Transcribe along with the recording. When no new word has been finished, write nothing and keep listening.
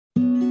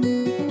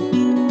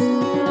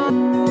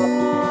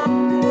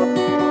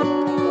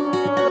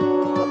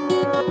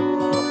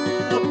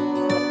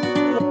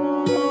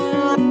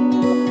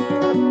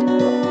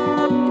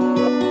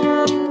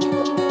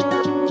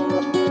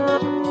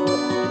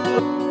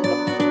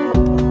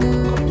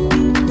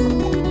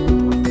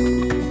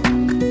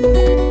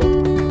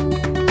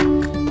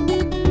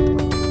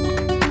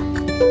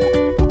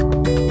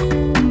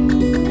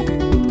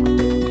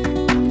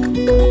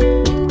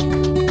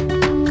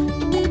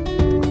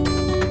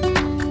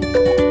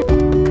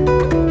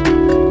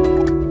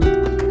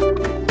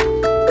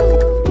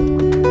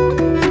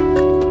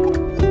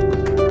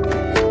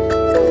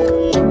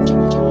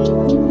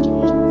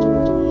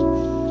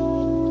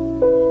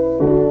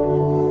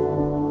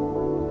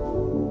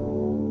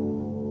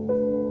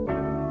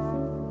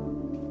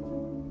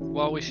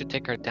Well, we should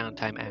take our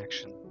downtime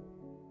action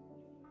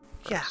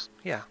first.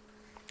 Yeah,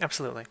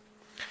 absolutely.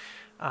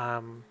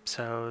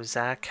 So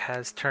Zach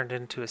has turned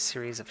into a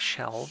series of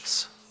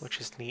shelves,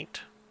 which is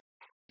neat.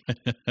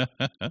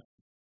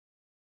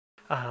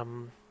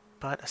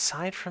 But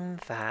aside from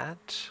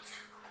that,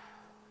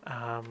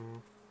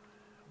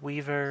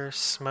 Weaver,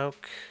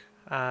 Smoke,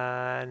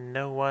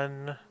 No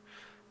One,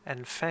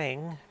 and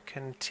Fang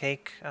can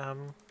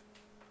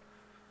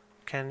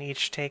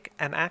each take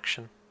an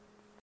action.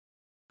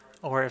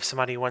 Or if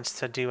somebody wants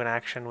to do an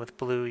action with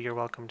Blue, you're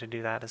welcome to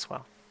do that as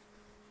well.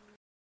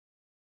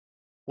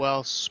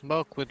 Well,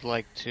 Smoke would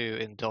like to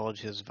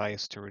indulge his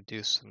vice to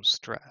reduce some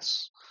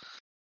stress.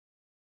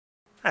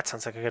 That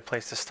sounds like a good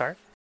place to start.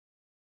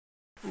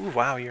 Ooh,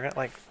 wow, you're at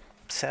like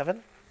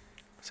 7?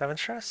 7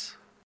 stress?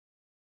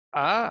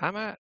 I'm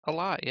at a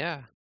lot,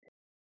 yeah.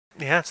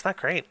 Yeah, it's not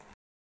great.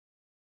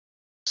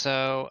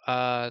 So,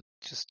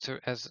 just to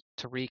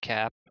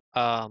recap,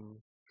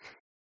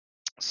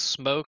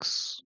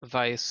 Smoke's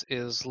vice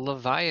is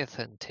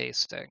Leviathan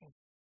tasting,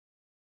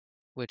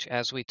 which,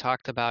 as we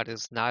talked about,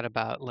 is not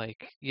about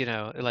like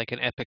an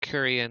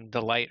Epicurean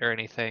delight or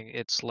anything.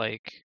 It's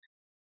like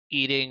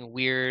eating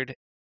weird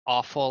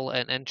offal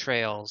and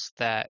entrails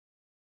that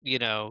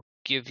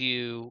give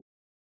you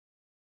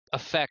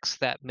effects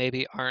that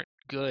maybe aren't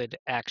good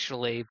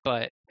actually,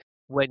 but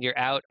when you're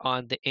out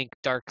on the ink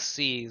dark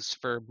seas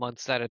for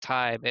months at a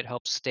time, it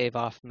helps stave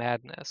off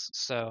madness.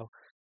 So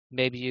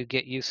maybe you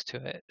get used to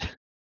it.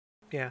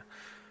 Yeah.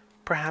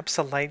 Perhaps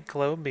a light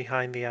glow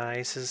behind the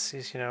eyes is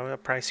a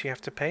price you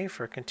have to pay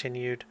for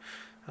continued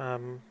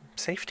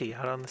safety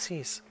out on the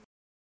seas.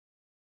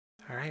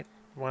 All right.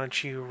 Why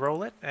don't you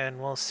roll it, and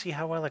we'll see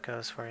how well it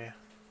goes for you.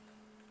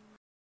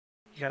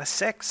 You got a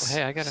 6. Well,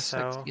 hey, I got a 6.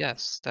 So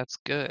Yes, that's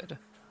good.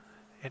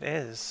 it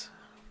is.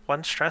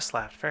 1 stress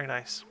left. Very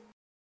nice.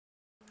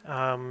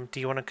 Do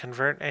you want to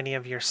convert any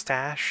of your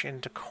stash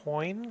into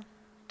coin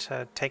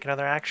to take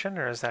another action,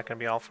 or is that going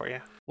to be all for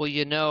you?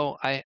 Well,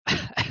 I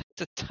at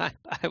the time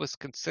I was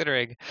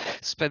considering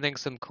spending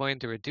some coin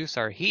to reduce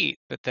our heat,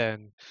 but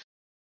then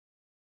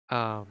It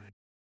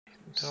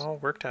all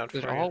worked out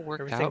it for you. all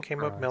worked Everything out came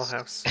for up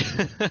us.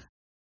 Millhouse.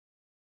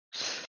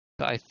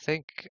 But I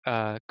think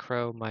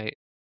Crow might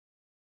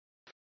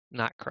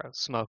not Crow,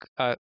 Smoke.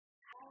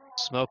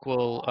 Smoke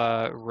will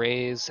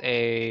raise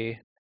a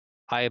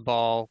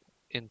eyeball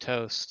in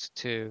toast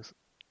to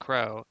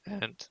Crow,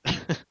 and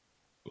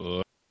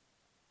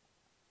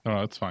No,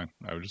 that's fine.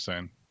 I was just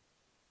saying.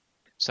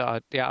 so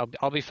yeah,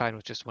 I'll be fine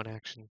with just one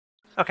action.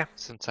 Okay.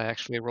 Since I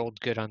actually rolled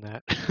good on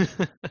that.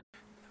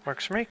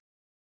 Works for me.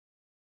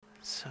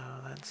 So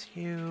that's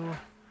you.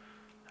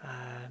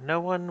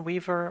 No One,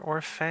 Weaver, or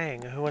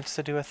Fang. Who wants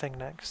to do a thing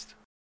next?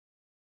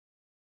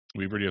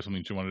 Weaver, do you have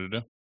something you wanted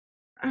to do?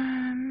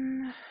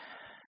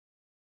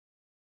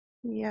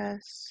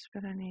 Yes,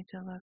 but I need to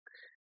look.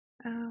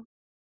 Oh,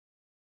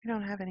 we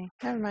don't have any.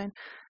 Never mind.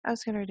 I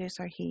was going to reduce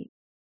our heat,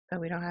 but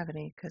we don't have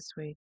any because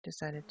we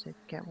decided to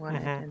get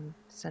wanted and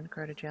send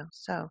Crow to jail.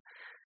 So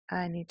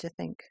I need to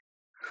think.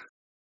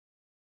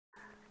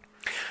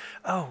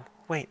 Oh,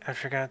 wait, I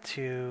forgot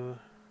to...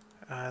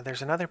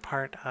 there's another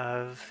part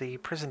of the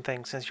prison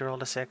thing. Since you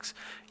rolled a 6,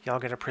 y'all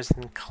get a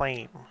prison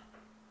claim.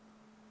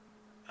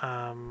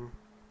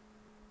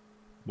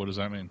 What does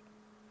that mean?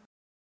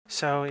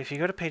 So if you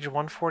go to page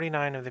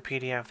 149 of the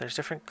PDF, there's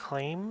different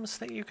claims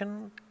that you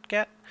can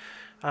get.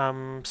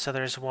 So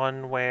there's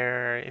one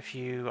where if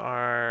you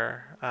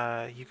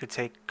are, you could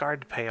take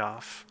guard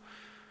payoff,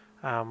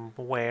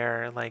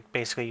 where like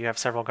basically you have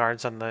several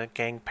guards on the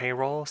gang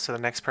payroll, so the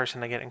next person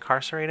to get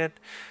incarcerated,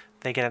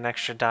 they get an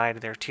extra die to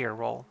their tier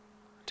roll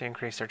to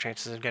increase their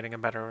chances of getting a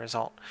better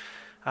result.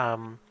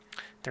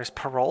 There's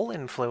parole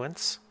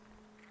influence,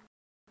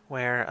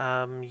 where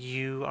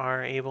you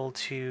are able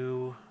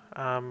to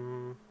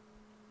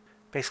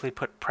basically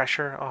put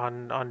pressure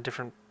on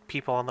different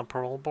people on the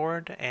parole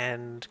board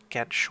and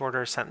get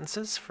shorter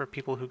sentences for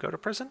people who go to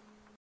prison.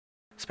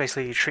 So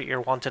basically you treat your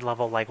wanted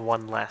level like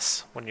 1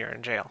 less when you're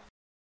in jail.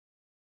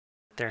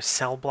 There's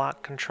cell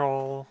block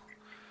control.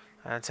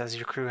 It says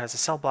your crew has a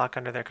cell block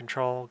under their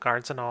control,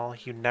 guards and all.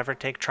 You never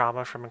take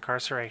trauma from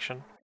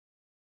incarceration.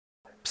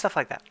 Stuff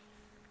like that.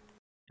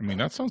 I mean,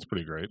 that sounds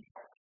pretty great.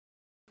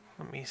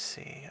 Let me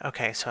see.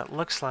 Okay, so it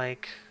looks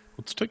like...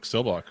 Let's take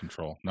cell block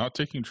control. Not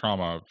taking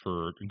trauma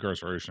for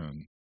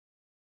incarceration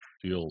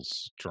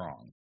feels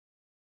strong.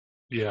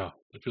 Yeah,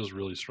 it feels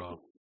really strong.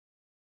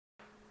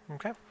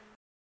 Okay.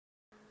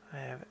 I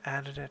have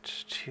added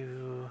it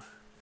to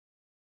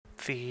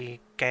the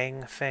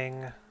gang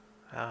thing.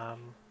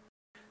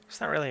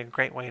 It's not really a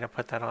great way to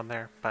put that on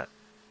there, but,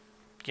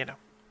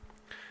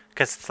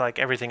 because it's like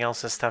everything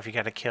else is stuff you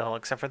gotta kill,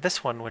 except for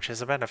this one, which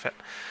is a benefit.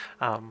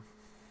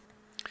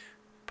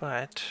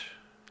 But,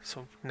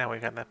 so now we've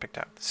got that picked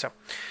out. So,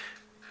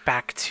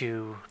 back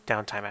to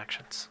downtime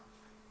actions.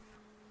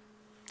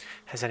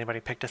 Has anybody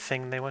picked a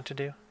thing they want to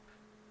do?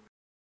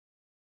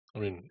 I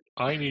mean,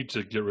 I need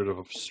to get rid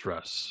of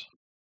stress.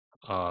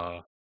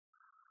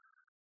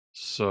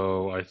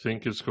 So I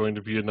think it's going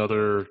to be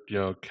another,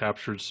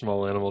 captured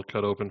small animal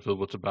cut open, filled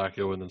with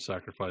tobacco, and then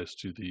sacrificed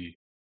to the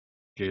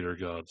gator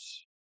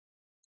gods.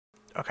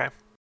 Okay.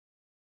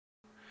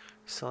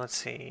 So let's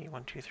see.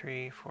 1, 2,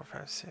 3, 4,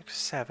 5, 6,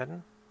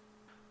 7.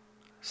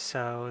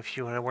 So if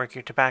you want to work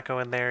your tobacco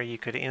in there, you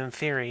could, in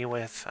theory,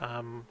 with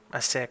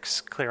a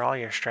 6, clear all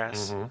your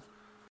stress. Mm-hmm.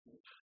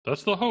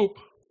 That's the hope.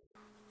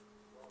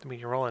 I mean,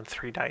 you're rolling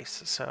 3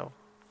 dice, so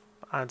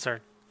odds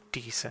are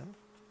decent.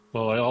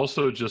 Well, I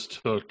also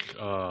just took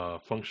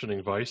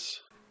functioning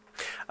vice.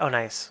 Oh,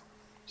 nice.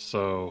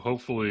 So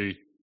hopefully,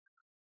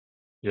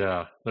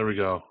 yeah, there we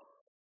go.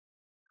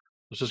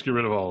 Let's just get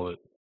rid of all of it.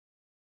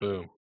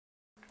 Boom.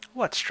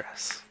 What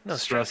stress? No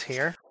stress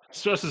here.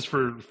 Stress is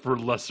for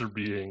lesser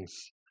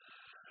beings.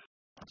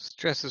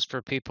 Stress is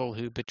for people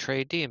who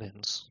betray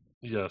demons.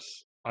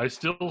 Yes. I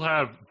still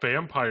have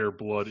vampire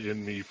blood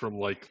in me from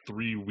like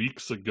 3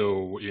 weeks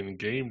ago in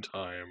game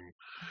time.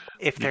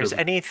 If there's Because-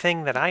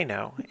 anything that I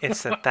know,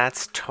 it's that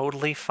that's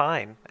totally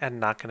fine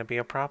and not going to be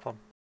a problem.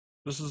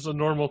 This is a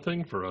normal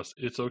thing for us.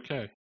 It's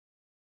okay.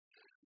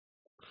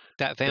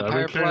 That Yeah, I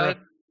vampire don't care. blood,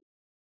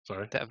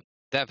 Sorry.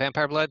 that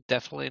vampire blood,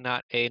 definitely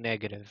not A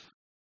negative.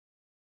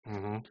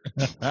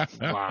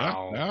 Mm-hmm.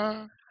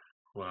 Wow.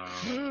 Wow.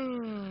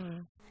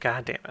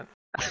 God damn it.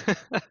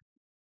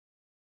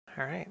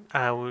 All right.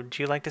 Would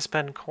you like to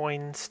spend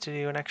coins to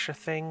do an extra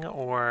thing,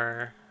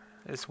 or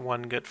is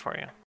 1 good for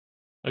you?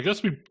 I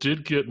guess we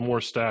did get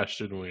more stash,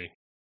 didn't we?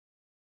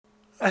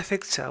 I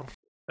think so.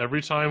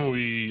 Every time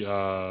we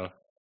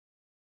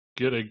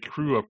get a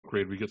crew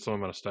upgrade, we get some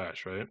amount of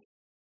stash, right?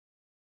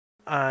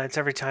 It's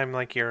every time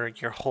like your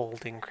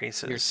hold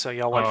increases. Your- So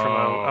y'all went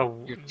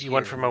from Your you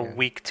went tier, from a yeah.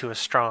 weak to a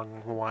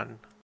strong 1.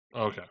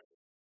 Okay.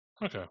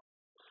 Okay.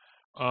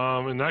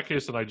 In that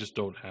case, then I just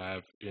don't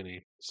have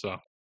any.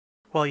 So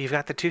Well, you've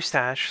got the 2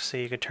 stash, so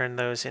you could turn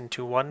those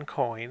into 1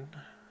 coin.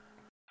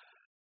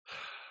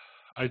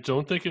 I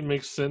don't think it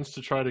makes sense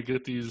to try to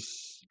get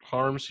these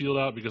harms healed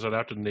out because I'd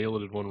have to nail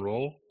it in 1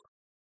 roll.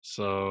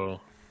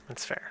 So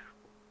That's fair.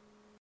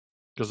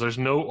 because there's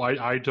no,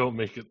 I don't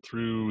make it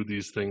through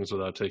these things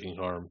without taking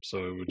harm,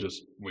 so it would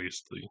just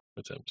waste the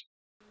attempt.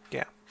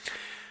 Yeah.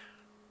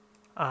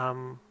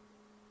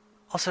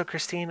 Also,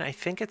 Christine, I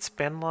think it's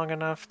been long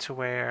enough to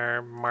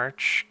where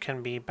March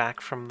can be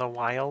back from the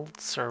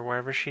wilds or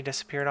wherever she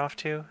disappeared off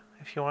to,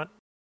 if you want.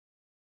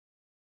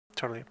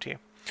 Totally up to you.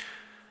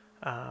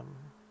 But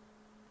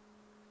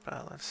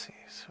let's see.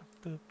 So,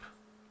 boop.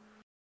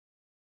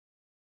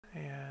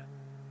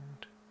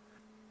 And...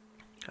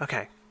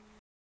 Okay.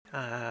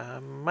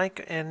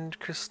 Mike and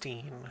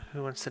Christine,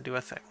 who wants to do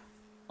a thing?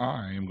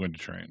 I am going to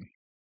train.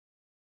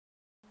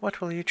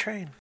 What will you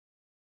train?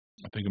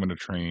 I think I'm going to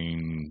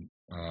train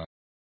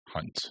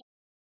Hunt.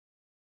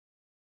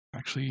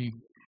 Actually,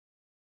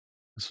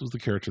 this was the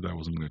character that I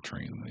wasn't going to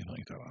train anything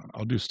like that on.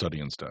 I'll do study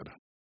instead.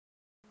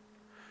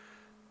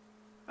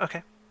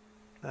 Okay.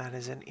 That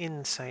is an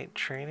insight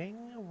training,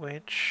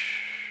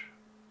 which...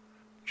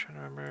 I'm trying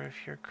to remember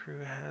if your crew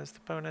has the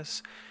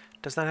bonus.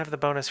 Does not have the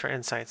bonus for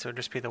insight, so it would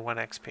just be the 1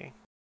 XP.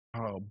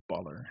 Oh,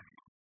 bother.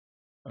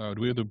 Do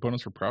we have the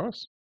bonus for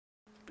prowess?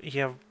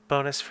 You have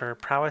bonus for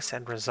prowess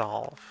and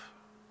resolve.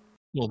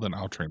 Well, then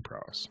I'll train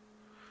prowess.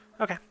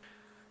 Okay.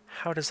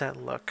 How does that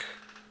look?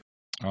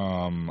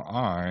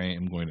 I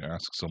am going to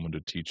ask someone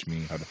to teach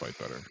me how to fight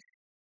better.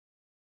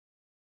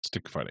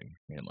 Stick fighting,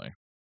 mainly.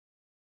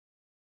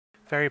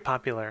 Very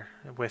popular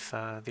with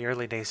the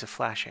early days of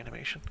Flash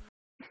animation.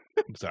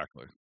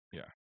 Exactly.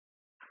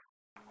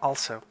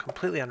 Also,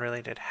 completely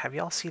unrelated, have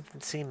y'all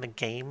seen the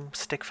game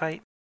Stick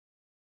Fight?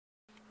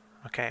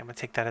 Okay, I'm going to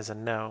take that as a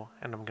no,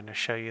 and I'm going to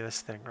show you this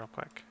thing real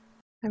quick.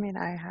 I mean,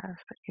 I have,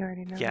 but you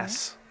already know.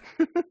 Yes.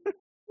 That.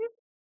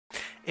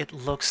 It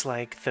looks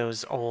like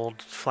those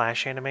old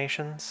Flash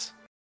animations.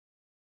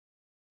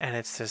 And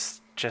it's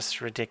this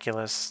just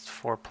ridiculous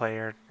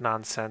 4-player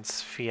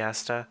nonsense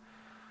fiesta.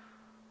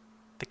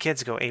 The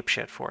kids go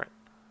apeshit for it.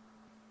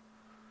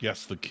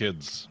 Yes, the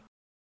kids.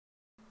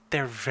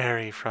 They're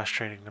very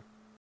frustrating to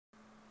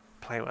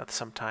play with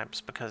sometimes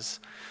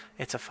because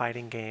it's a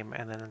fighting game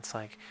and then it's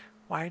like,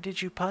 why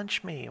did you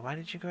punch me? Why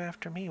did you go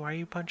after me? Why are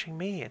you punching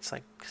me? It's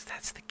like, 'cause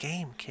that's the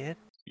game, kid.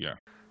 Yeah.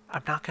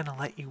 I'm not going to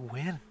let you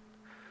win.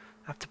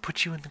 I have to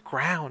put you in the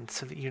ground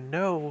so that you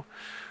know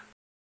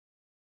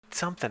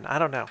something. I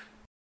don't know.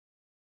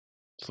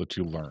 So that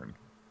you learn.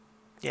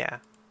 Yeah.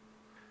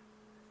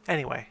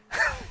 Anyway.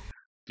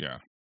 Yeah.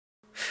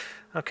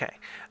 Okay.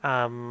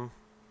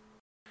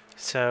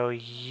 So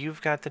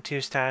you've got the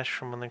 2 stash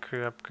from when the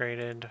crew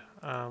upgraded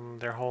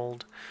their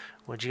hold.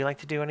 Would you like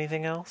to do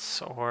anything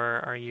else,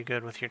 or are you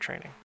good with your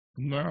training?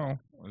 No,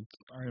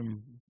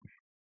 I'm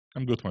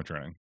good with my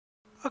training.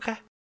 Okay.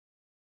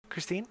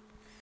 Christine?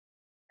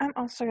 I'm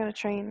also going to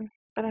train,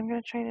 but I'm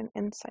going to train in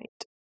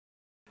insight.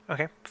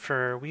 Okay.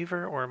 For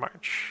Weaver or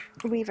March?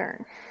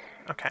 Weaver.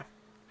 Okay.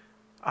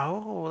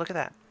 Oh, look at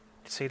that.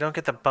 So you don't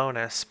get the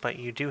bonus, but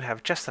you do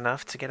have just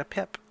enough to get a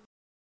pip.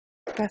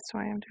 That's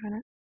why I'm doing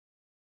it.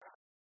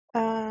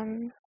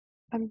 I'm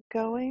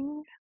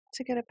going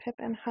to get a pip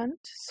and hunt,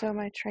 so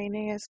my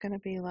training is going to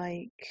be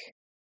like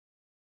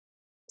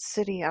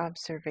city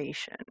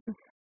observation.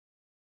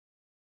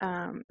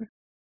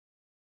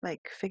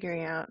 Like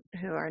figuring out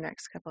who our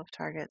next couple of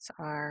targets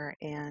are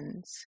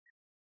and,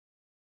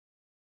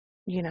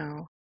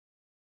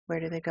 where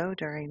do they go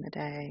during the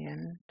day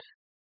and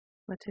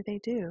what do they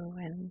do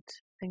and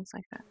things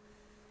like that.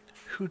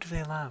 Who do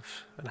they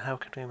love, and how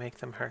can we make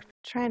them hurt?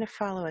 Trying to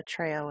follow a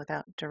trail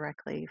without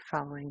directly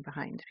following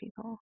behind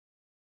people.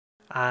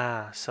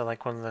 Ah, so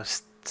like one of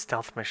those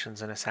stealth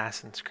missions in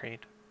Assassin's Creed.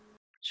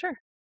 Sure.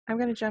 I'm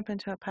going to jump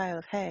into a pile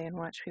of hay and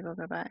watch people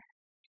go by.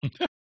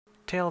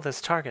 Tail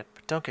this target,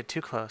 but don't get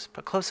too close.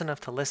 But close enough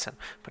to listen,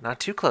 but not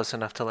too close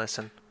enough to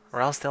listen,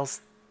 or else they'll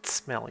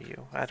smell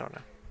you. I don't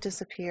know.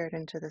 Disappeared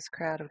into this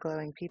crowd of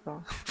glowing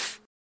people.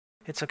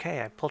 It's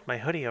okay, I pulled my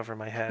hoodie over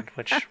my head,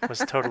 which was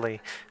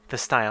totally the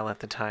style at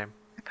the time.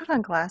 I put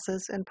on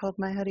glasses and pulled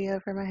my hoodie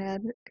over my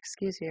head.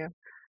 Excuse you.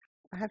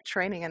 I have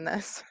training in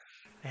this.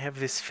 I have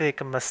this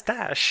fake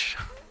mustache.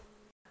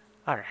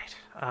 Alright,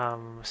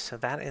 so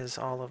that is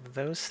all of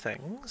those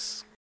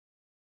things.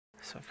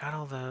 So I've got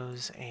all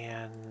those,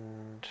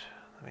 and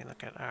let me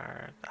look at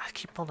our... I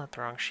keep pulling up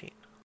the wrong sheet.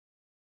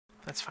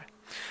 That's fine.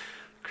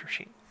 Crew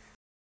sheet.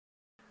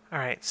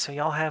 Alright, so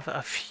y'all have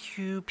a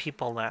few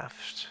people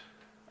left.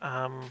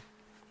 I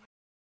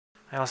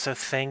also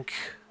think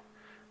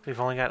we've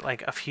only got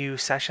like a few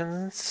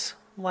sessions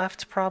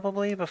left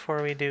probably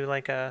before we do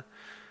like a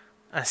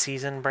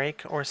season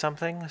break or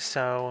something.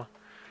 So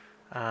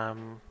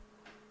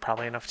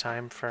probably enough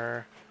time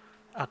for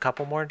a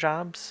couple more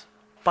jobs.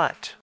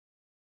 But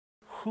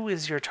who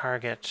is your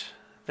target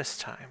this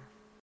time?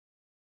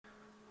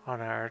 On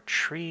our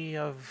Tree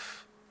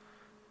of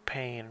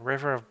Pain.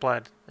 River of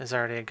Blood is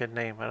already a good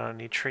name. I don't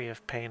need Tree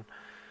of Pain.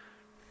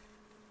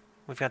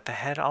 We've got the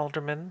head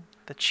alderman,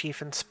 the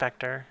chief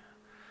inspector,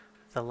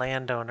 the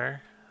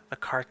landowner, the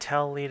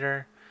cartel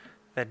leader,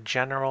 the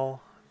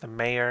general, the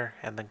mayor,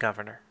 and the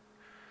governor.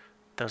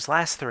 Those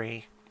last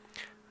three,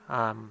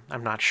 I'm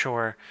not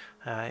sure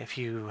if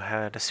you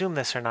had assumed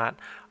this or not,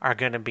 are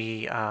going to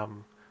be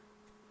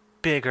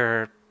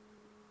bigger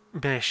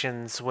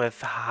missions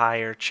with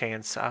higher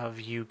chance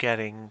of you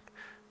getting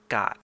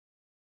got.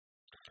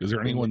 Is there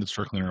anyone that's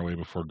circling our way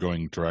before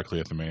going directly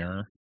at the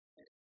mayor?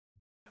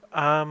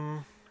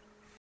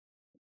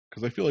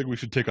 Because I feel like we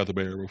should take out the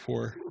mayor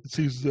before the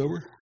season's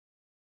over.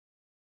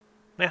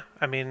 Yeah,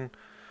 I mean,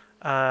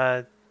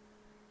 I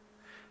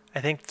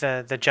think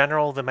the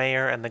general, the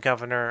mayor, and the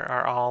governor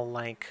are all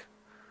like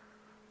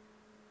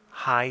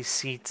high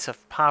seats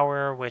of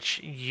power, which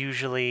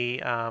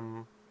usually,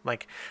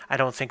 like, I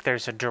don't think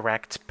there's a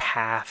direct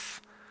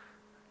path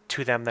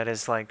to them that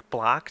is like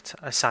blocked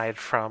aside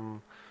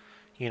from,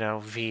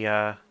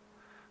 via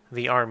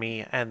the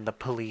army and the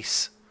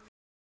police.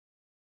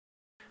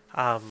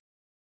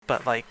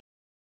 But like,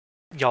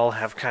 y'all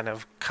have kind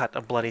of cut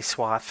a bloody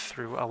swath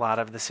through a lot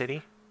of the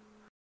city,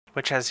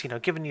 which has,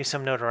 given you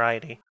some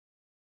notoriety.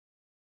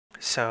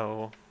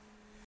 So,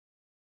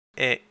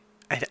 I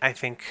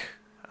think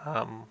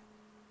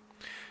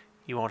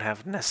you won't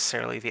have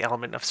necessarily the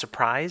element of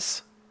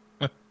surprise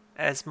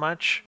as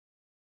much.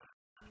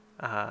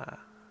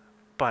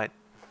 But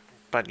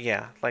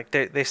yeah, like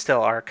they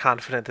still are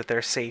confident that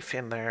they're safe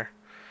in their,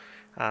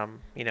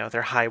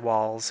 their high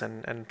walls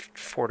and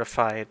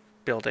fortified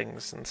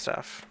buildings and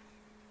stuff.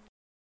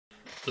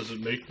 Does it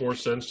make more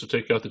sense to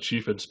take out the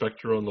chief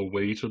inspector on the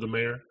way to the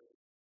mayor?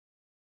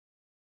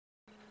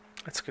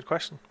 That's a good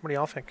question. What do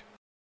y'all think?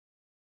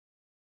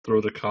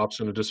 Throw the cops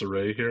into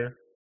disarray here?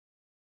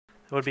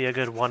 It would be a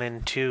good 1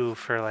 and 2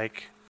 for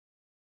like,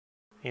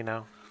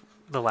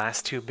 the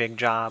last two big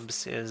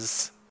jobs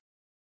is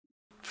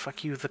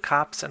fuck you the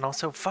cops and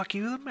also fuck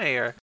you the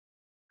mayor.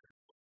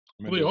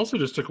 Well, they also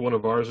just took one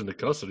of ours into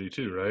custody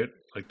too, right?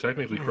 Like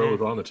technically Crow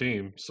was on the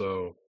team,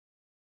 so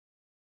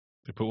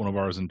they put one of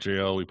ours in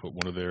jail, we put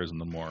one of theirs in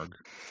the morgue.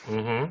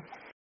 Mm-hmm.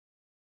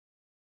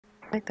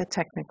 I like the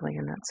technically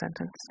in that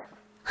sentence.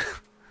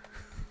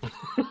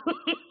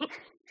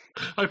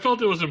 I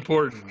felt it was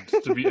important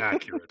to be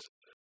accurate.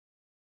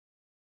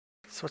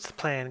 So what's the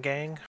plan,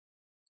 gang?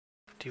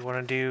 Do you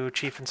want to do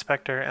chief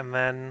inspector and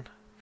then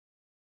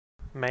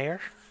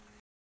mayor?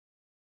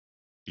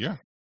 Yeah.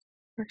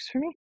 Works for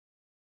me.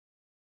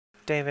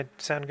 David,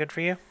 sound good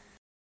for you?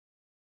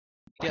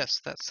 Yes,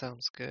 that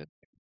sounds good.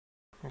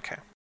 Okay.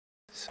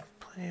 So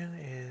plan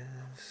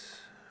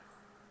is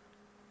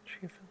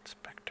chief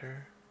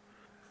inspector,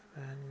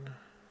 then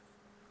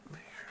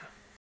mayor.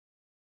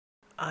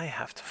 I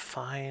have to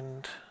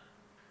find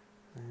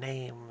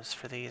names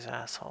for these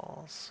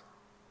assholes.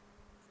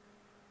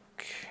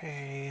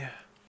 Okay.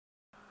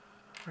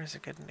 Where's a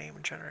good name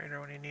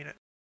generator when you need it?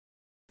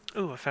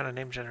 Ooh, I found a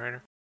name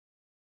generator.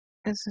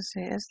 Is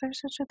there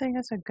such a thing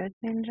as a good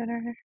name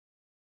generator?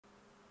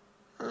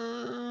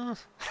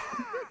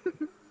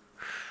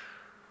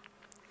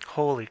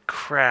 Holy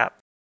crap.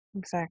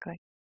 Exactly.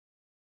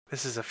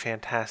 This is a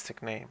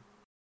fantastic name.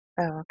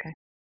 Oh, okay.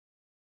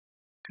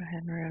 Go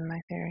ahead and ruin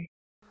my theory.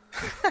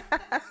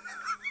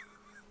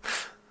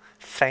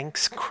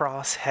 Thanks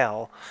Cross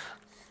Hell.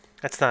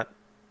 That's not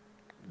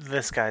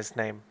this guy's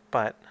name,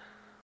 but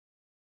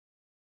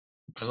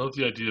I love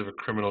the idea of a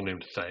criminal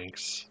named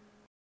Thanks.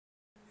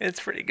 it's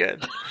pretty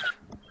good.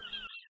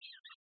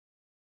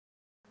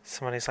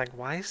 Somebody's like,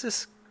 why is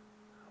this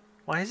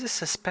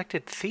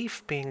suspected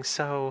thief being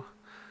so,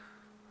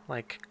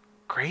 like,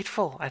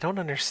 grateful? I don't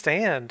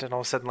understand. And all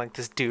of a sudden, like,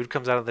 this dude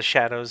comes out of the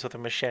shadows with a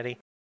machete.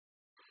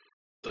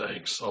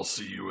 Thanks, I'll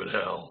see you in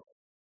hell.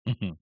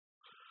 Give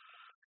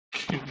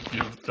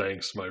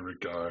Thanks my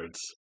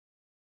regards.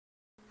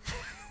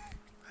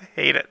 I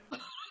hate it.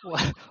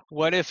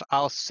 What if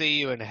I'll see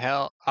you in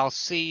hell? I'll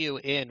see you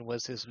in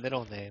was his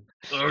middle name.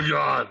 Oh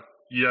God,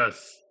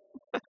 yes.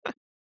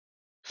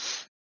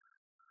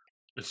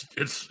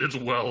 It's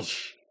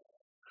Welsh.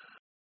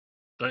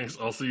 Thanks,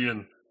 I'll see you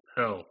in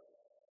hell.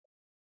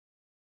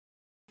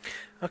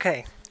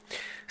 Okay,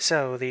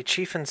 so the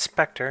chief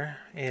inspector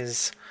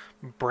is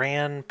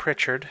Bran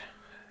Pritchard,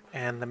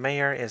 and the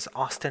mayor is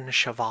Austin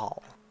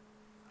Cheval.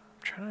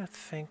 I'm trying to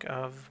think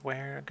of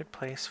where a good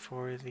place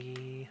for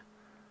the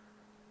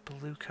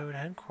Blue Coat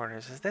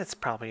headquarters is. That's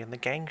probably in the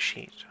gang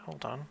sheet.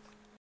 Hold on.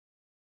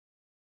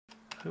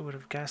 Who would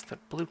have guessed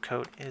that Blue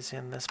Coat is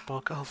in this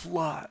book a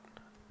lot?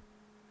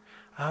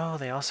 Oh,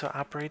 they also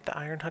operate the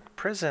Ironhook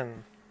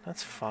prison.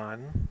 That's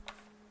fun.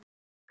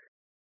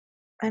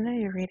 I know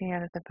you're reading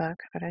out of the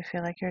book, but I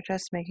feel like you're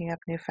just making up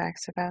new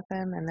facts about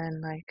them and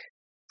then, like,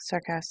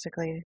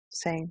 sarcastically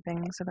saying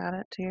things about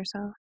it to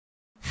yourself.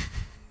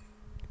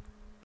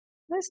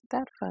 Isn't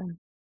that fun?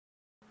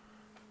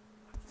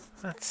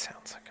 That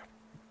sounds like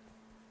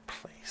a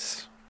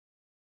place.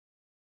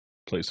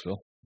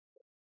 Placeville.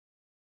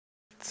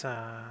 So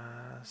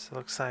it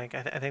looks like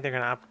I think they're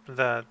gonna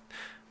the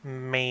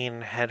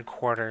main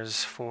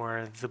headquarters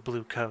for the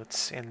Blue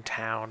Coats in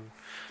town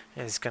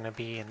is gonna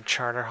be in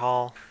Charter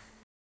Hall.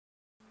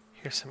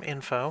 Here's some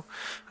info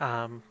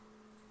from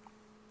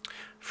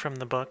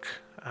the book.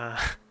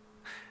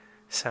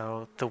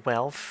 So the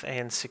wealth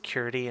and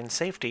security and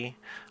safety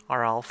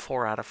are all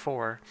 4 out of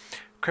 4.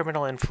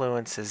 Criminal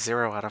influence is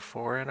 0 out of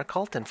 4, and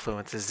occult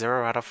influence is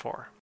 0 out of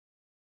 4.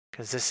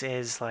 Because this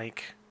is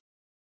like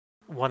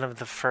one of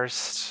the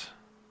first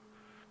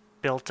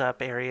built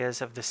up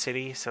areas of the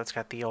city, so it's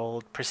got the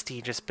old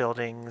prestigious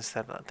buildings.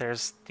 That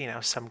there's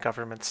some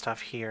government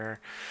stuff here,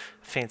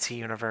 fancy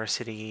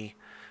university.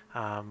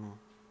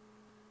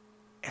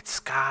 It's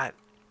got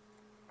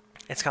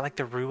like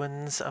the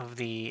ruins of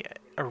the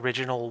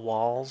original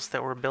walls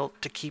that were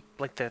built to keep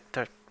like the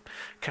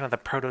kind of the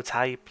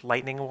prototype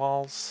lightning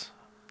walls.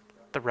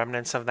 The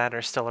remnants of that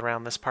are still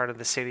around this part of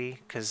the city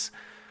because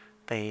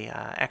they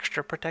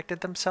extra protected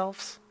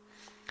themselves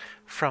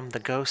from the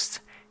ghosts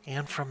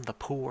and from the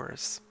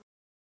poors.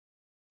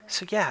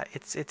 So yeah,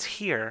 it's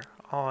here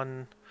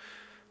on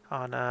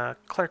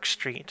Clark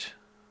Street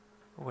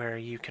where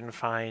you can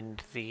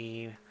find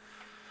the,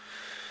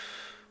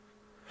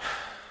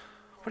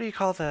 what do you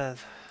call the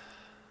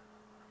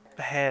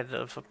head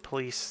of a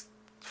police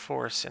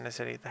force in a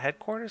city? The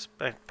headquarters?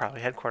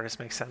 Probably headquarters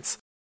makes sense.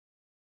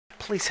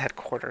 Police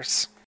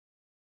headquarters.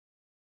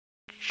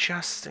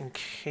 Just in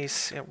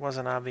case it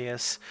wasn't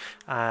obvious,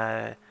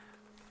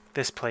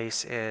 this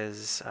place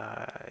is,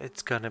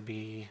 it's gonna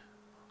be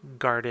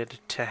guarded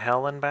to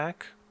hell and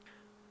back,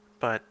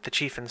 but the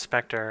chief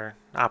inspector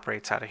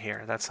operates out of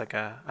here. That's like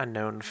a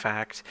known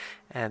fact,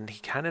 and he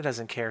kind of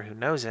doesn't care who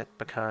knows it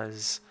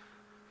because,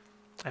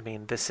 I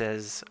mean, this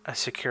is a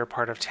secure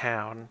part of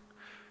town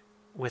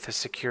with a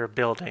secure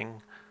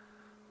building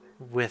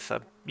with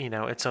a,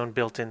 its own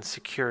built-in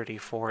security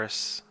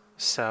force.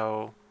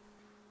 So,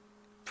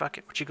 fuck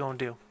it, what you gonna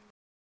do?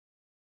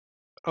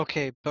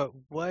 Okay, but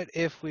what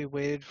if we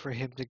waited for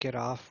him to get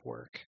off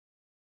work?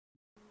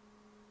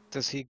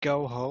 Does he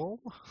go home?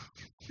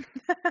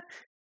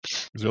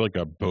 Is there like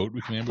a boat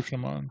we can ambush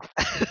him on?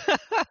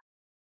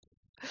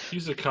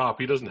 He's a cop.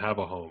 He doesn't have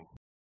a home.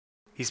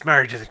 He's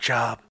married to the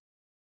job.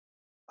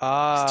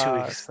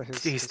 So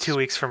He's 2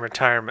 weeks from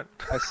retirement.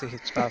 I see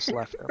his spouse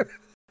left him.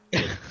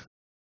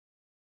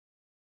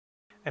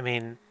 I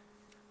mean,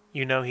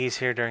 he's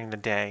here during the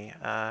day.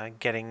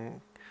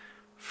 Getting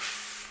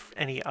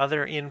any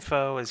other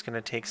info is going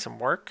to take some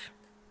work.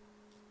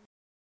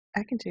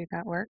 I can do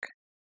that work.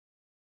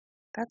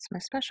 That's my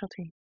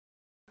specialty.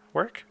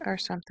 Work? Or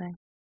something.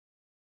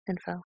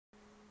 Info.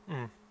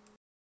 Mm.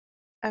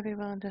 I'd be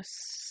willing to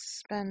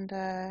spend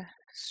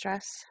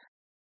stress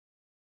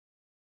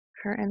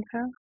for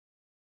info.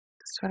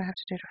 This is what I have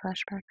to do to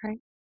flashback, right?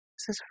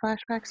 Is this a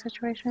flashback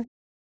situation?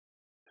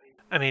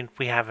 I mean,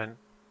 we haven't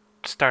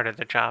started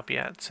the job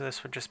yet, so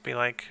this would just be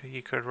like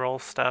you could roll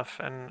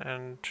stuff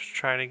and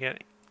try to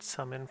get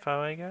some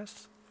info, I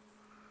guess.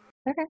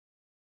 Okay.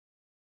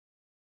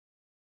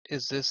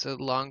 Is this a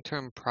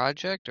long-term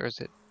project, or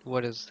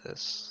what is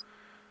this?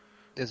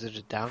 Is it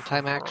a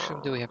downtime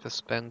action? Do we have to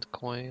spend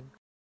coin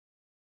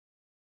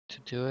to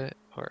do it,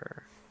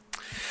 or?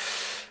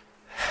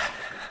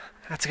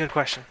 That's a good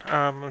question.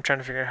 I'm trying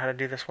to figure out how to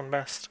do this one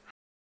best.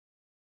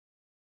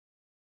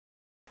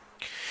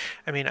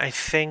 I mean, I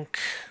think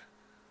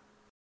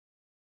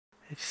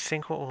I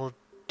think what we'll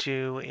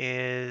do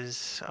is,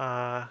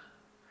 so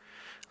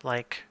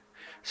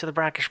the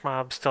brackish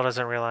mob still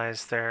doesn't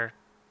realize their,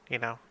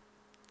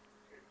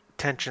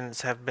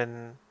 tensions have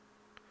been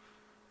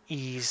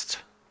eased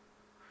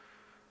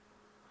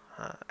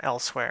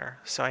elsewhere.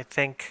 So I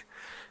think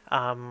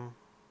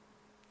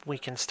we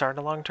can start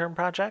a long-term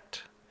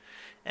project,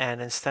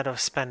 and instead of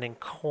spending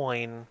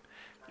coin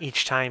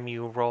each time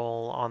you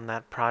roll on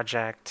that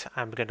project,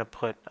 I'm going to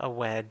put a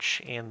wedge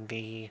in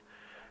the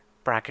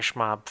brackish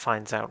mob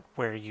finds out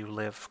where you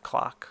live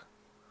clock.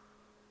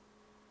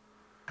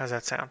 How's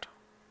that sound?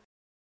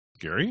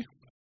 Gary?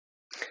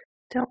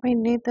 Don't we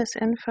need this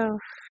info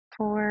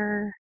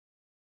for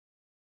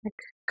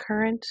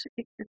current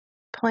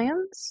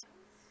plans?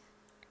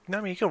 No,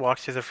 I mean, you could walk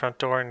through the front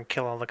door and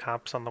kill all the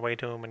cops on the way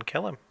to him and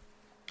kill him.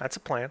 That's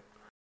a plan.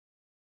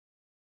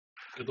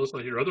 It looks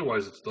like here.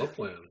 Otherwise, it's the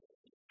plan.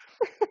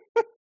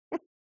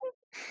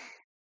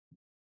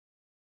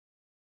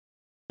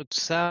 It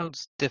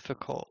sounds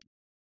difficult.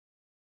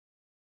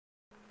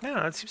 No,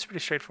 it seems pretty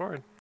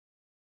straightforward.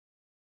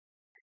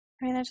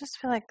 I mean, I just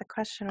feel like the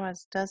question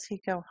was, does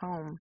he go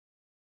home?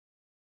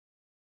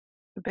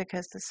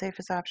 Because the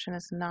safest option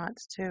is not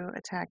to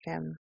attack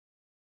him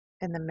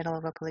in the middle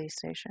of a police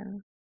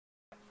station.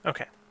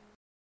 Okay.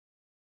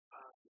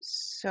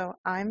 So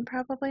I'm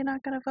probably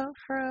not going to vote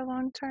for a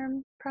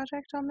long-term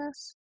project on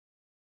this.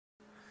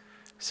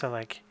 So,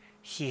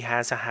 he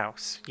has a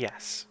house,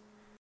 yes.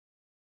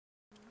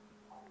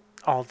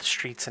 All the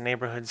streets and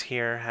neighborhoods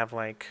here have,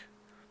 a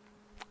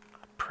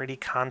pretty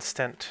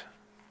constant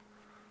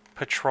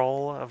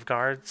patrol of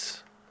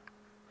guards.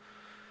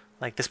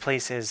 This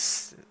place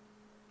is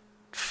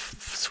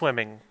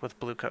swimming with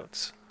blue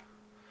coats.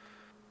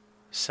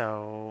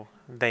 So,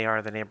 they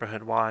are the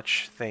neighborhood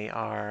watch. They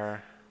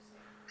are...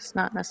 It's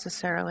not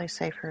necessarily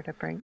safer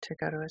to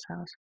go to his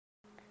house.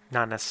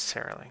 Not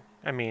necessarily.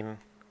 I mean,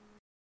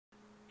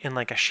 in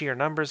a sheer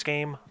numbers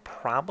game,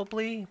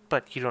 probably,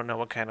 but you don't know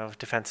what kind of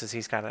defenses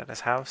he's got at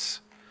his house.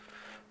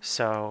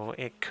 So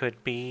it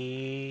could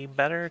be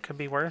better, it could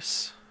be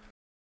worse.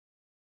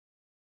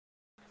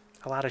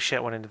 A lot of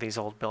shit went into these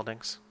old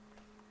buildings.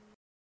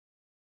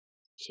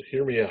 So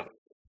hear me out.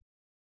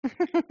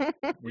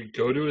 We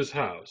go to his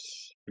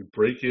house. We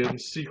break in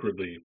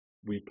secretly.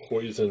 We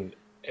poison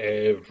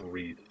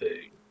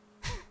everything.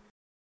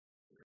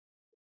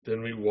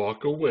 Then we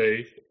walk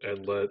away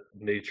and let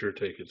nature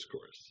take its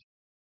course.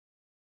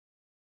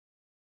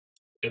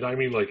 And I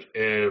mean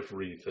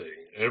everything.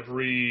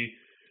 Every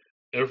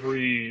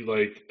every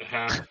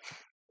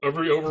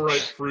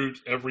overripe fruit,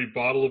 every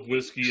bottle of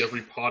whiskey,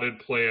 every potted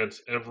plant,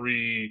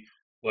 every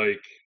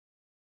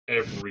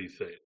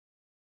everything.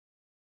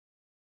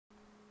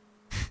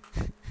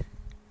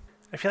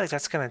 I feel like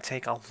that's going to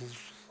take a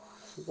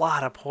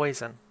lot of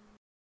poison.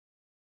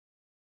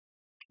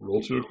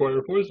 Roll to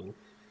acquire poison.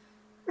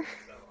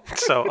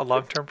 So, a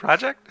long-term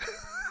project?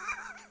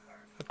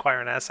 Acquire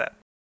an asset.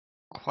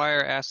 Acquire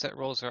asset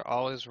rolls are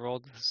always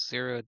rolled with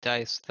 0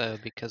 dice, though,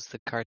 because the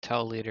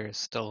cartel leader is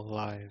still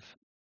alive.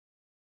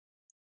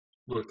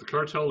 Look, the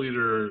cartel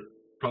leader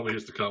probably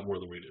has to count more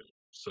than we do.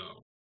 So,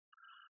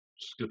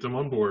 just get them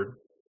on board.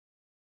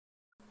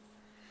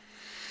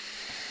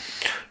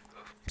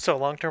 So,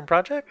 long-term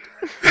project?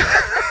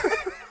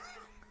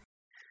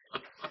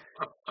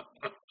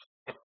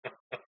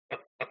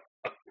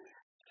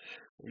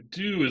 What we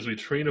do is we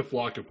train a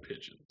flock of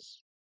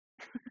pigeons.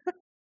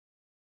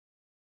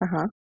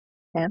 Uh-huh.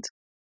 And?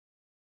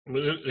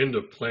 End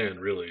of plan,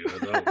 really.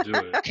 That'll do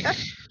it.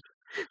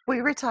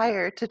 We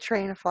retire to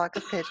train a flock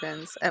of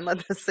pigeons and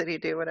let the city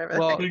do whatever.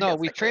 Well, they no, guess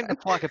we they train can.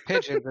 the flock of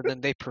pigeons, and then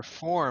they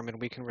perform, and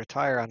we can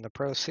retire on the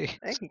proceeds.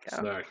 There you go.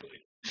 Exactly.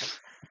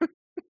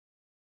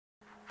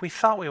 We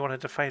thought we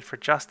wanted to fight for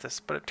justice,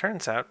 but it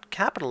turns out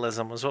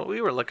capitalism was what we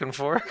were looking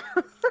for.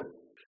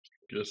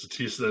 Guess it's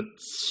tease that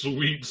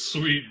sweet,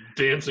 sweet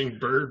dancing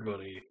bird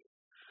money.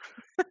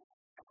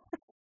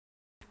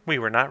 We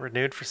were not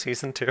renewed for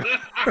season 2.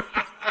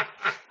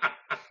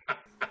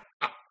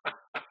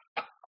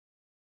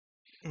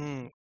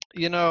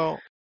 You know,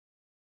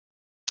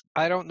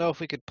 I don't know if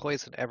we could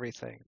poison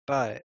everything,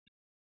 but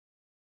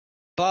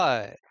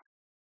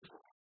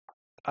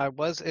I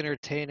was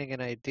entertaining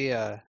an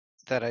idea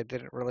that I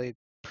didn't really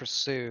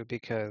pursue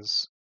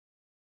because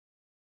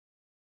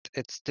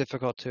it's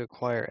difficult to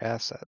acquire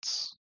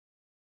assets.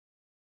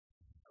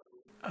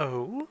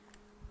 Oh?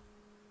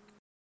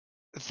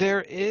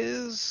 There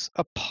is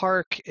a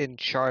park in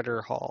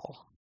Charter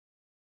Hall.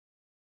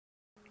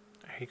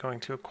 Are you going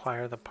to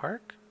acquire the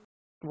park?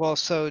 Well,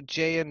 so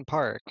Jayan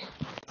Park.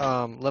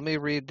 Let me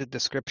read the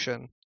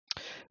description.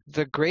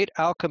 The great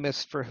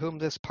alchemist for whom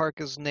this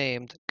park is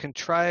named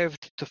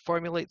contrived to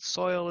formulate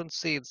soil and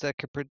seeds that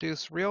could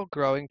produce real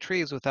growing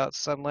trees without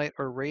sunlight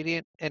or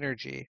radiant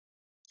energy.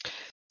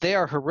 They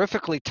are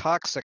horrifically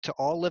toxic to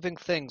all living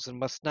things and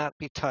must not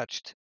be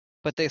touched,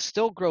 but they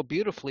still grow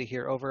beautifully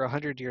here over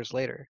 100 years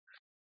later.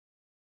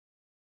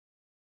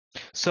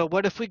 So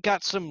what if we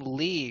got some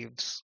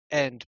leaves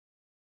and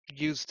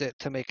used it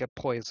to make a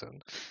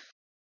poison?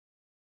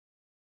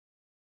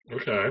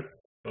 Okay.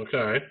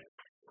 Okay.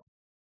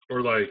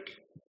 Or like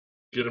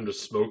get him to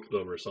smoke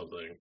them or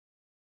something.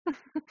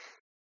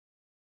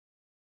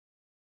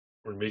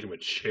 Or make him a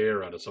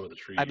chair out of some of the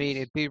trees. I mean,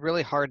 it'd be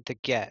really hard to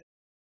get,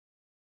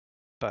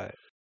 but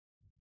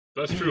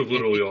That's true of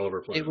literally all of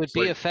our plans. it would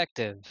be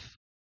effective.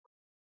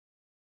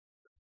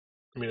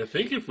 I mean, I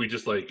think if we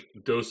just like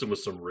dose him with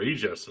some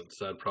rage essence,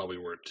 that'd probably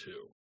work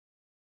too.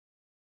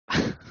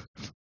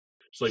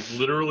 It's like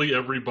literally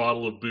every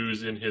bottle of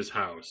booze in his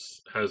house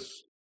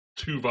has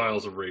 2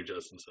 vials of rage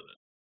essence in it.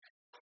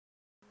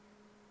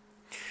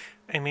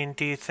 I mean,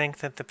 do you think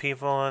that the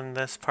people in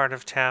this part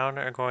of town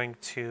are going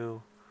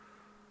to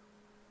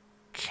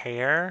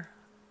care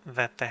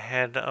that the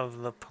head of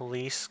the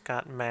police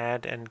got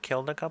mad and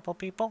killed a couple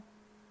people?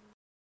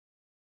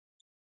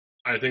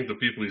 I think the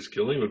people he's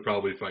killing would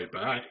probably fight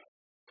back.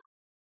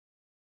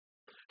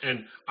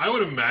 And I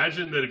would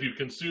imagine that if you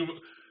consume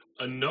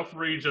enough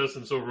rage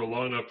essence over a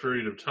long enough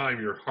period of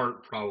time, your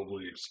heart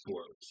probably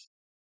explodes.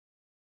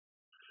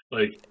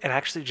 Like, it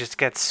actually just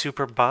gets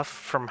super buff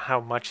from how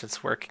much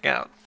it's working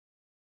out.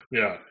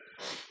 Yeah.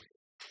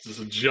 It's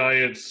just a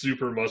giant,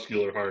 super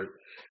muscular heart.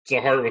 It's a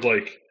heart with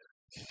like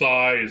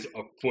thighs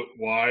a foot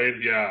wide.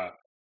 Yeah.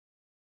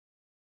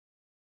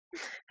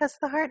 Has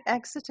the heart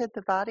exited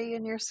the body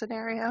in your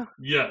scenario?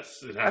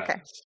 Yes, it has.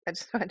 Okay. I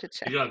just wanted to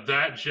check. He got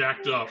that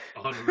jacked up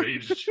on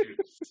rage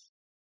juice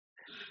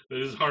that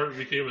his heart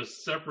became a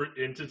separate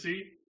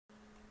entity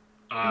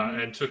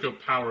and took up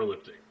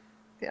powerlifting.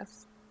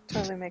 Yes,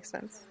 totally makes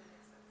sense.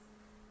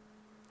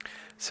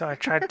 So I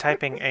tried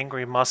typing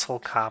angry muscle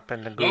cop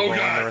into Google, God.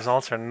 and the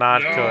results are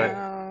not No. good.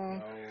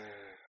 Oh,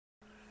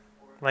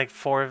 Like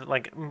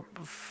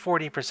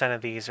 40%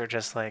 of these are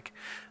just like,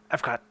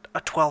 I've got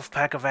a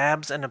 12-pack of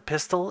abs and a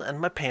pistol, and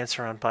my pants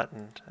are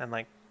unbuttoned. And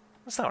like,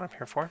 that's not what I'm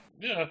here for.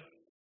 Yeah.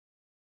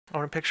 I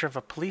want a picture of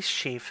a police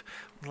chief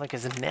with like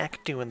his neck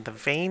doing the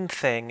vein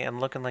thing and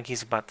looking like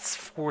he's about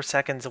 4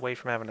 seconds away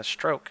from having a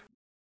stroke.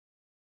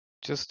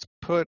 Just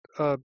put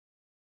a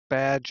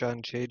badge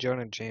on J.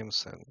 Jonah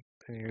Jameson,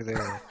 and you're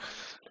there.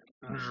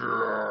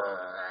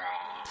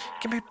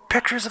 Give me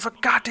pictures of a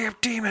goddamn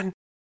demon!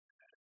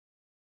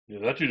 Yeah,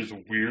 that dude is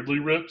weirdly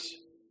ripped.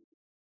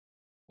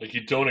 Like,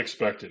 you don't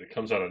expect it. It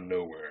comes out of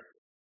nowhere.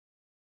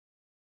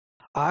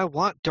 I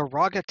want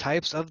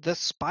derogatypes of the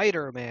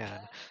Spider-Man.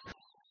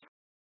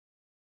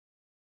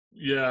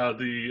 Yeah,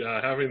 the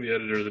having the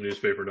editor of the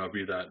newspaper not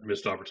be that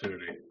missed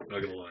opportunity.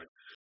 Not gonna lie.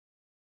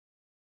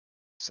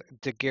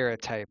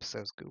 Daguerreotype,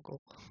 says Google.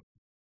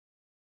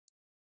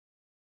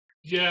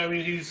 Yeah, I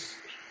mean he's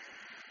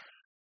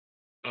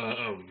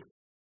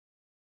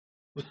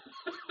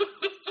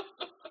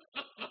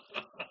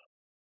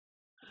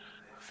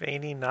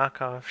Veiny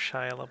knockoff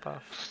Shia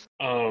LaBeouf.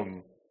 I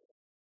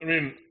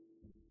mean,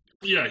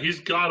 yeah, he's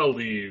gotta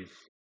leave.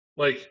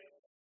 Like,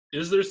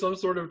 is there some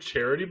sort of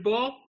charity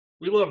ball?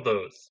 We love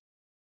those.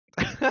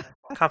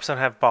 Cops don't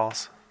have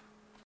balls.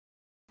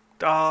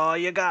 Oh,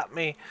 you got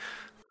me.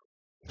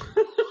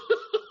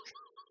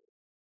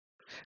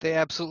 They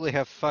absolutely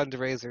have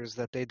fundraisers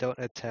that they don't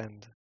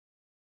attend.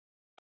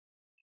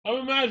 I'm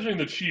imagining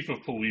the chief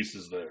of police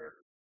is there.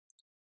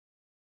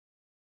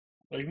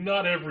 Like,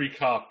 not every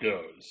cop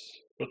goes,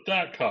 but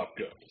that cop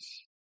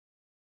goes.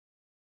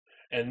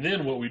 And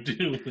then what we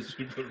do is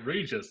we put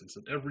rage essence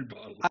in every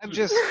bottle. I'm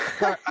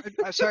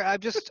sorry,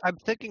 I'm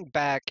thinking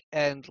back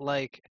and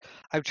like,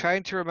 I'm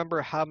trying to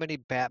remember how many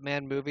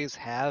Batman movies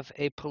have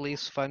a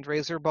police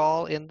fundraiser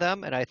ball in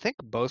them, and I think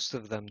most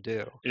of them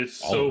do. It's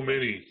so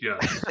many,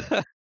 yes.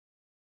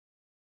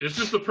 It's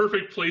just the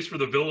perfect place for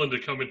the villain to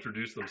come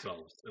introduce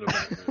themselves in a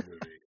Batman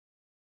movie.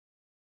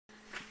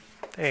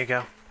 There you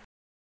go.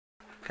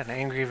 Got an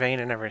angry vein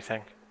and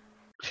everything.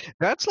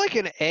 That's like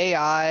an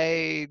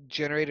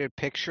AI-generated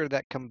picture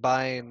that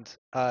combined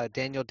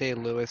Daniel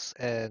Day-Lewis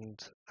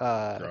and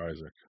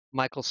Isaac.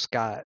 Michael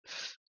Scott.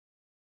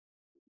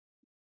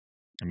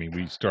 I mean,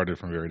 we started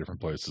from very different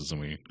places and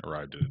we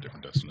arrived at a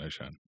different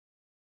destination.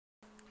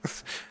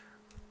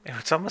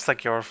 It's almost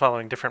like you're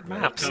following different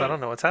maps. I don't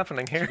know what's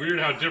happening here. It's weird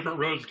how different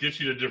roads get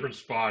you to different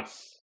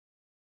spots.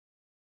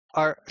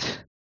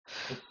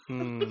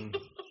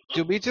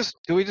 Do we just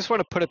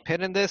want to put a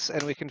pin in this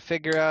and we can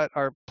figure out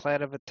our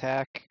plan of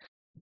attack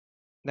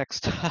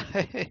next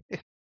time?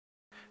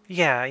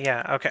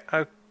 Yeah. Okay.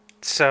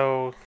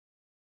 So,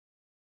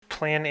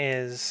 plan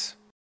is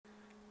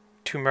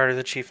to murder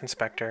the chief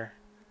inspector.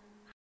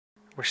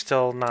 We're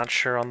still not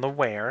sure on the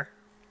where.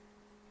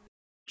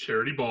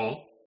 Charity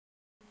ball.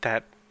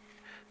 That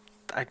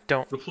I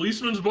don't. The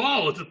policeman's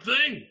ball. It's a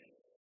thing.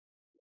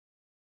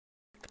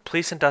 The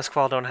police in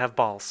Duskwall don't have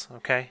balls.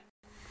 Okay.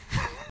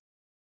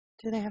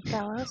 Do they have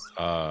gallows?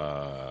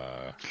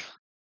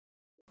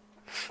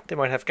 They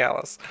might have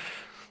gallows.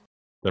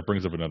 That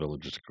brings up another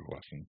logistical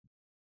question.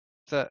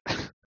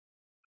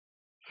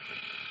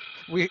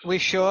 We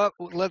show up.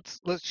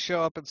 Let's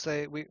show up and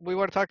say we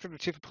want to talk to the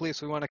chief of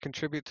police. We want to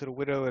contribute to the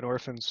Widow and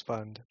Orphans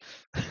Fund.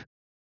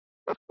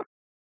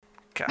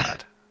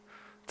 God,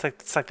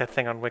 it's like that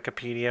thing on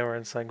Wikipedia where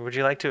it's like, would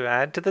you like to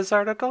add to this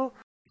article?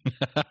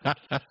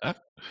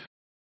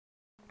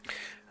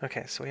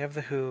 Okay, so we have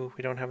the who,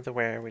 we don't have the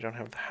where, we don't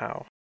have the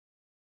how.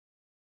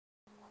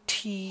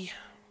 T,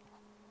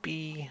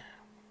 B,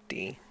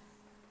 D.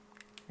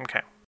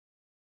 Okay.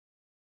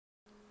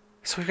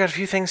 So we've got a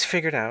few things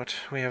figured out.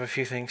 We have a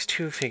few things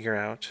to figure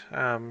out.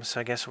 So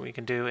I guess what we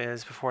can do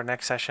is before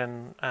next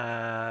session,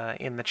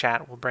 in the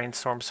chat, we'll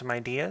brainstorm some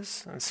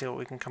ideas and see what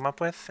we can come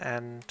up with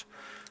and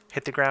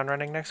hit the ground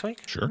running next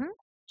week. Sure. Mhm.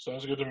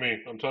 Sounds good to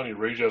me. I'm telling you,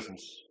 Rage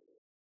Essence.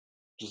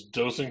 Just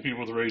dosing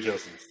people with Rage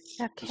Essence.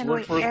 Now, It's can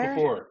worked we for us air-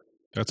 before.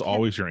 That's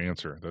always your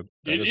answer. That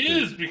It good.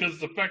 is because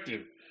it's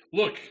effective.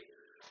 Look,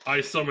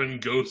 I summon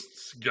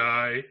ghosts,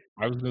 guy.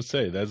 I was gonna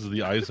say that's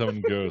the I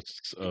summon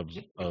ghosts of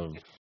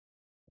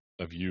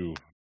you.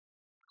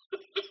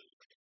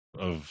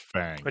 Of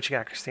Fang. What you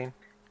got, Christine?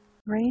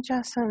 Rage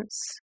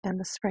Essence and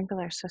the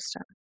sprinkler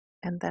system,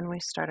 and then we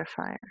start a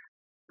fire.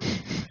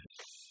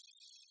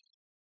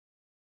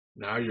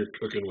 Now you're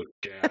cooking with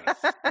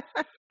gas.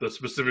 That's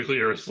specifically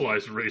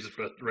aerosolized Rage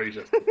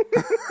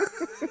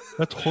Essence.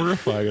 That's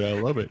horrifying and I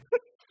love it.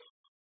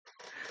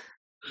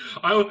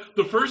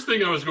 The first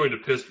thing I was going to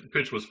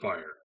pitch was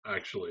fire,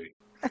 actually.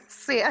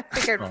 See, I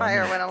figured Oh,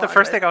 fire no. went along The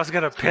first with thing I was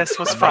going to piss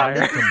was Come fire.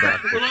 back Well,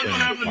 that's what and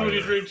happens when you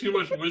fire. drink too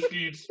much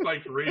whiskey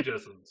spiked Rage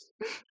Essence.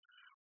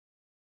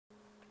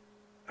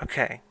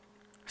 Okay,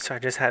 so I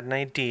just had an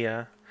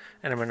idea,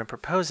 and I'm going to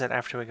propose it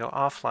after we go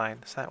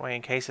offline, so that way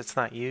in case it's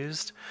not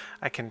used,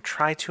 I can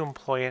try to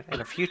employ it in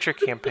a future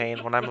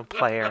campaign when I'm a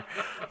player,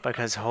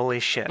 because holy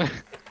shit.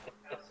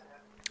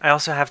 I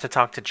also have to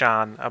talk to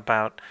John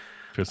about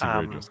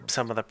Pissing Rage Essence.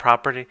 some of the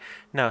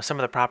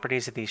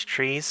properties of these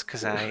trees,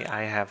 because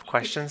I have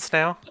questions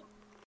now.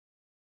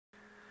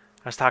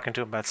 I was talking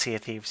to him about Sea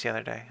of Thieves the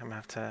other day. I'm going to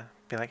have to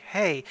be like,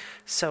 hey,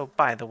 so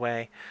by the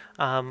way,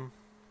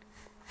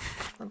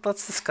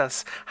 let's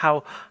discuss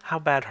how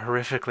bad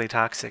horrifically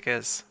toxic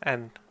is,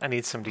 and I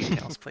need some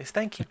details, please.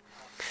 Thank you.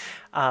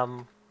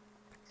 So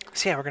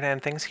yeah, we're gonna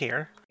end things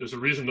here. There's a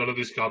reason none of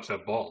these cops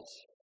have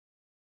balls.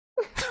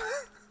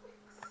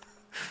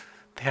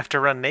 They have to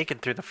run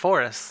naked through the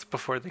forests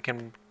before they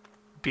can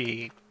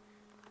be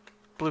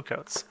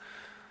bluecoats.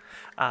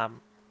 So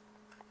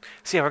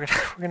yeah, we're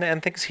gonna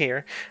end things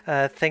here.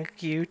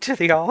 Thank you to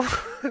the all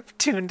who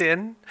tuned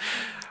in.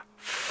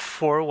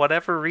 For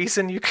whatever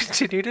reason you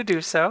continue to do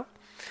so.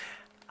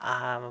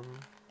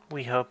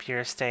 We hope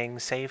you're staying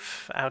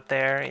safe out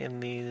there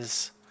in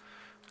these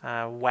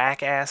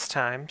whack-ass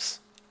times.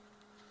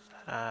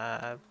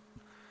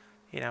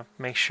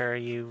 Make sure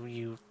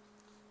you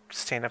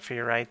stand up for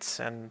your rights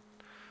and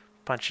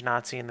punch a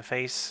Nazi in the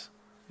face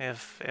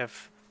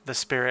if the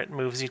spirit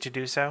moves you to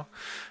do so.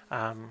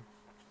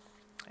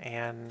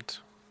 And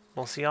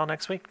we'll see y'all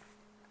next week.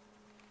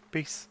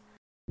 Peace.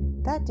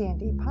 That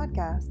D&D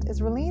podcast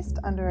is released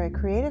under a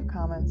Creative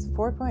Commons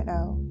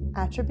 4.0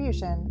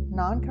 Attribution,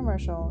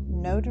 Non-Commercial,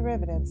 No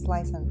Derivatives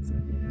license.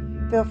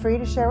 Feel free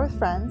to share with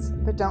friends,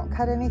 but don't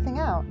cut anything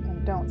out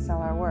and don't sell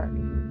our work.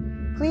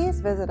 Please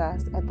visit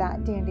us at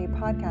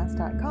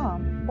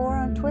thatdndpodcast.com or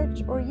on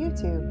Twitch or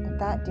YouTube at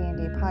That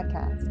D&D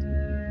Podcast.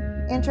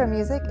 Intro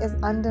music is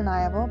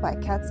Undeniable by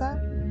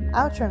Ketsa.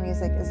 Outro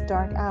music is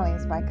Dark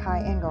Alleys by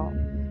Kai Engel.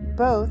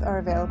 Both are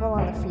available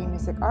on the Free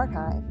Music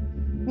Archive.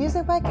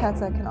 Music by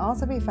Ketsa can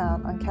also be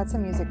found on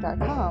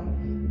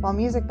ketsamusic.com, while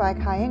music by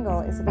Kai Engel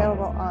is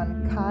available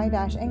on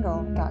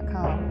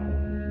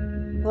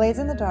kai-engel.com. Blades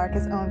in the Dark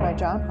is owned by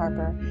John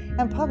Harper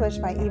and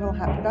published by Evil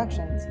Hat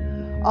Productions.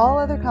 All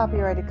other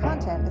copyrighted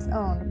content is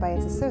owned by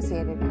its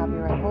associated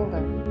copyright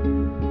holder.